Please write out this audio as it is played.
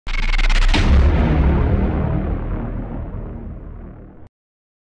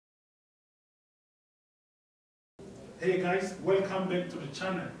Hey guys, welcome back to the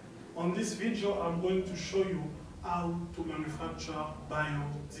channel. On this video, I'm going to show you how to manufacture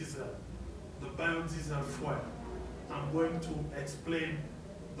biodiesel, the biodiesel fuel. I'm going to explain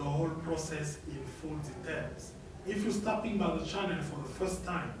the whole process in full details. If you're stopping by the channel for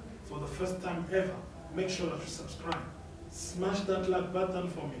the first time ever, make sure that you subscribe. Smash that like button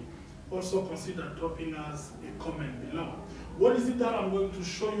for me. Also consider dropping us a comment below. What is it that I'm going to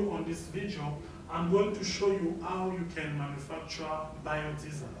show you on this video? I'm going to show you how you can manufacture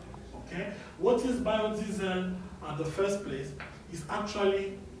biodiesel. Okay? What is biodiesel at the first place? It's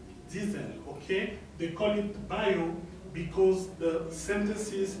actually diesel. Okay? They call it bio because the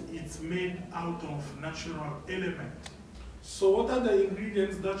synthesis is made out of natural elements. So what are the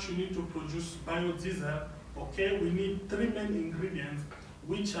ingredients that you need to produce biodiesel? Okay, we need three main ingredients,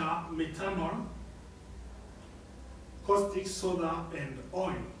 which are methanol, caustic soda, and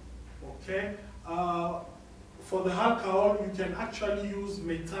oil. Okay, for the alcohol, you can actually use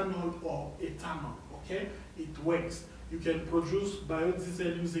methanol or ethanol. Okay, it works. You can produce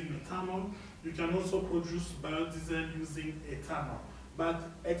biodiesel using methanol. You can also produce biodiesel using ethanol. But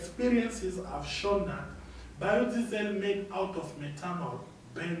experiences have shown that biodiesel made out of methanol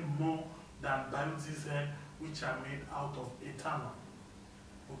burn more than biodiesel which are made out of ethanol.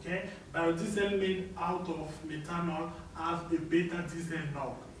 Okay? Biodiesel made out of methanol have a better diesel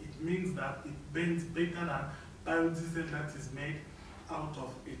knock. It means that it burns better than biodiesel that is made out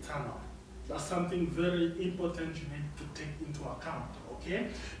of ethanol. That's something very important you need to take into account. Okay?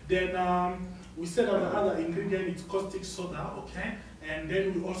 Then we said that the other ingredient is caustic soda. Okay? And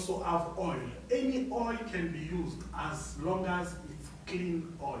then we also have oil. Any oil can be used as long as it's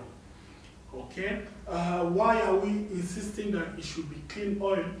clean oil. Okay? Why are we insisting that it should be clean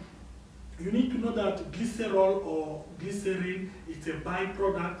oil? You need to know that glycerol or glycerin is a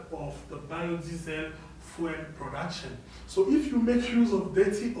byproduct of the biodiesel fuel production. So if you make use of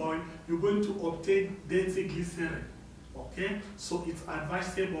dirty oil, you're going to obtain dirty glycerin. Okay? So it's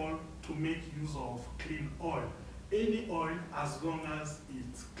advisable to make use of clean oil. Any oil as long as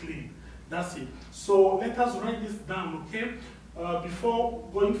it's clean. That's it. So let us write this down, okay? Before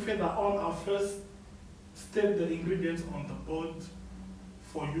going further on, I'll first state the ingredients on the board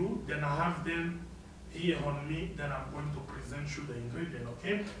for you. Then I have them here on me. Then I'm going to present you the ingredient,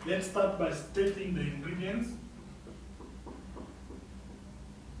 okay? Let's start by stating the ingredients.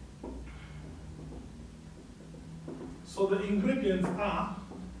 So the ingredients are,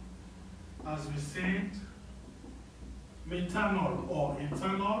 as we said, methanol or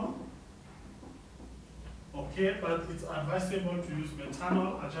ethanol. Okay, but it's advisable to use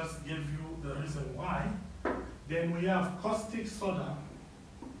methanol. I just gave you the reason why. Then we have caustic soda.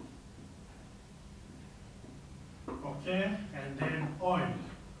 Okay, and then oil.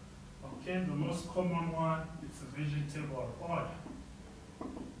 Okay, the most common one is vegetable oil.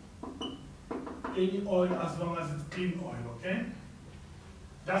 Any oil as long as it's clean oil, okay?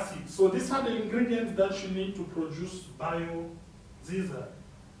 That's it. So these are the ingredients that you need to produce biodiesel.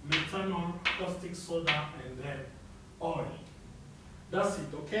 Methanol, caustic soda, and then oil. That's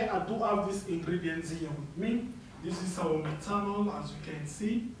it, okay? I do have these ingredients here with me. This is our methanol, as you can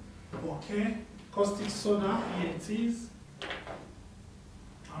see. Okay, caustic soda, here it is.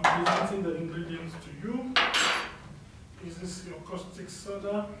 I'm presenting the ingredients to you. This is your caustic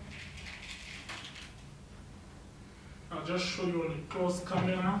soda. I'll just show you on the close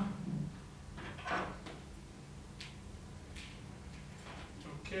camera.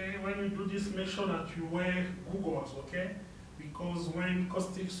 Okay, when you do this, make sure that you wear goggles, okay? Because when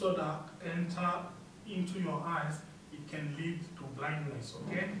caustic soda enter into your eyes, it can lead to blindness,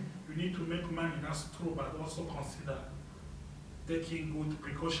 okay? You need to make money, that's true, but also consider taking good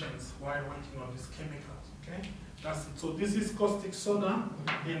precautions while working on these chemicals, okay? That's it. So this is caustic soda,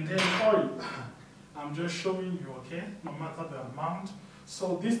 and then oil. I'm just showing you, okay? No matter the amount.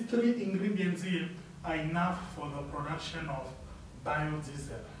 So these three ingredients here are enough for the production of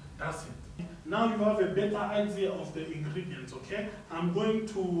biodiesel. That's it. Now you have a better idea of the ingredients, okay? I'm going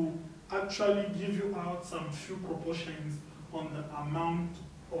to actually give you out some few proportions on the amount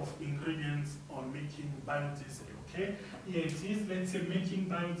of ingredients on making biodiesel, okay? Here it is. Let's say making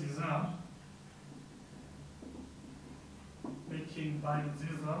biodiesel. Making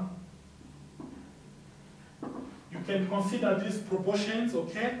biodiesel. You can consider these proportions,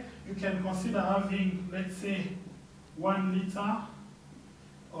 okay? You can consider having, let's say, 1 liter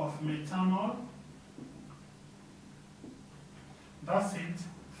of methanol. That's it.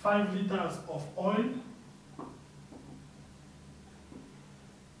 5 liters of oil.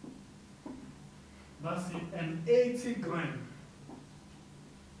 That's it. And 80 grams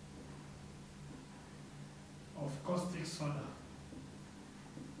of caustic soda.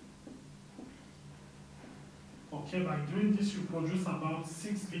 Okay, by doing this, you produce about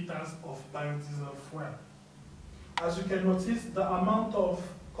 6 liters of biodiesel fuel. As you can notice, the amount of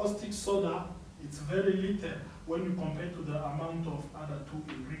caustic soda is very little when you compare to the amount of other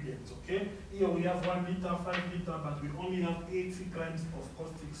 2 ingredients, okay? Here we have 1 liter, 5 liter, but we only have 80 grams of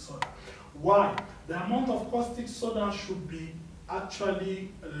caustic soda. Why? The amount of caustic soda should be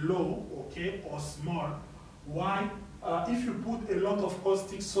actually low, okay, or small. Why? If you put a lot of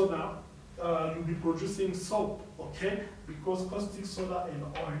caustic soda, you'll be producing soap, okay? Because caustic soda and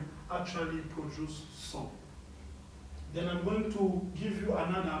oil actually produce soap. Then I'm going to give you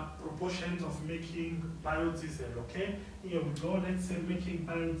another proportion of making biodiesel, okay? Here we go, let's say making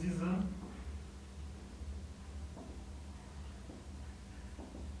biodiesel.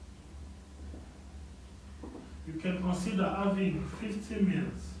 You can consider having 50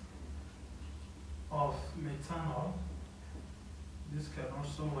 mils of methanol. This can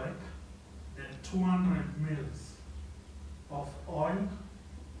also work. Then 200 mils of oil,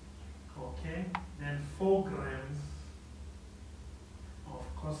 okay? Then 4 grams of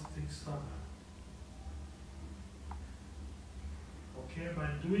caustic soda. Okay, by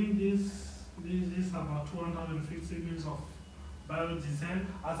doing this is about 250 mils of biodiesel.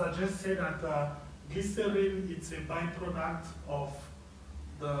 As I just said, that glycerin is a byproduct of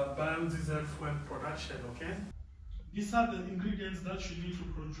the biodiesel fuel production, okay? These are the ingredients that you need to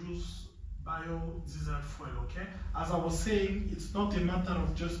produce biodiesel fuel, okay? As I was saying, it's not a matter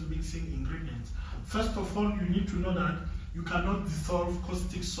of just mixing ingredients. First of all, you need to know that you cannot dissolve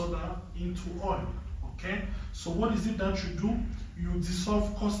caustic soda into oil, okay? So what is it that you do? You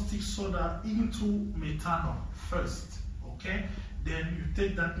dissolve caustic soda into methanol first, okay? Then you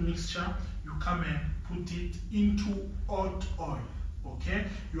take that mixture, you come and put it into hot oil, okay?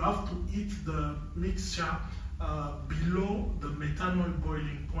 You have to heat the mixture below the methanol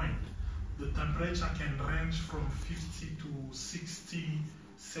boiling point. The temperature can range from 50 to 60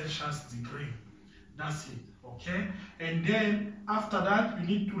 Celsius degree. That's it, okay? And then after that, you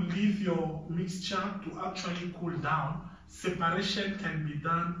need to leave your mixture to actually cool down. Separation can be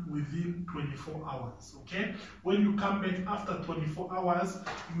done within 24 hours, okay? When you come back after 24 hours,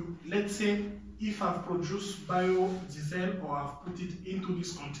 let's say if I've produced biodiesel or I've put it into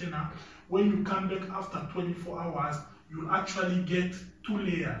this container, when you come back after 24 hours, you actually get 2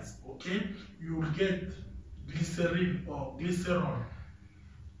 layers, okay? You will get glycerin or glycerol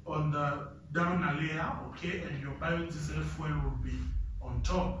on the downer layer, okay? And your biodiesel fuel will be on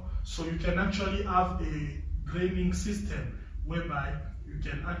top. So you can actually have a draining system whereby you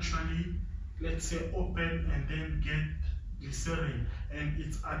can actually, let's say, open and then get glycerin. And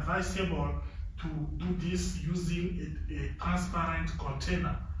it's advisable to do this using a transparent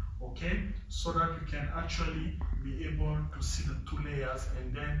container, okay, so that you can actually be able to see the 2 layers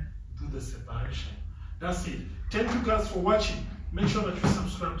and then do the separation. That's it. Thank you guys for watching. Make sure that you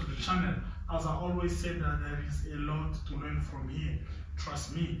subscribe to the channel. As I always say, that there is a lot to learn from here.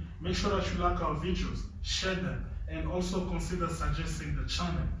 Trust me. Make sure that you like our videos, share them, and also consider suggesting the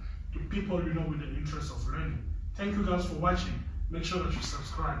channel to people you know with the interest of learning. Thank you guys for watching. Make sure that you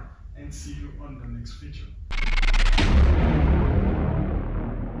subscribe and see you on the next video.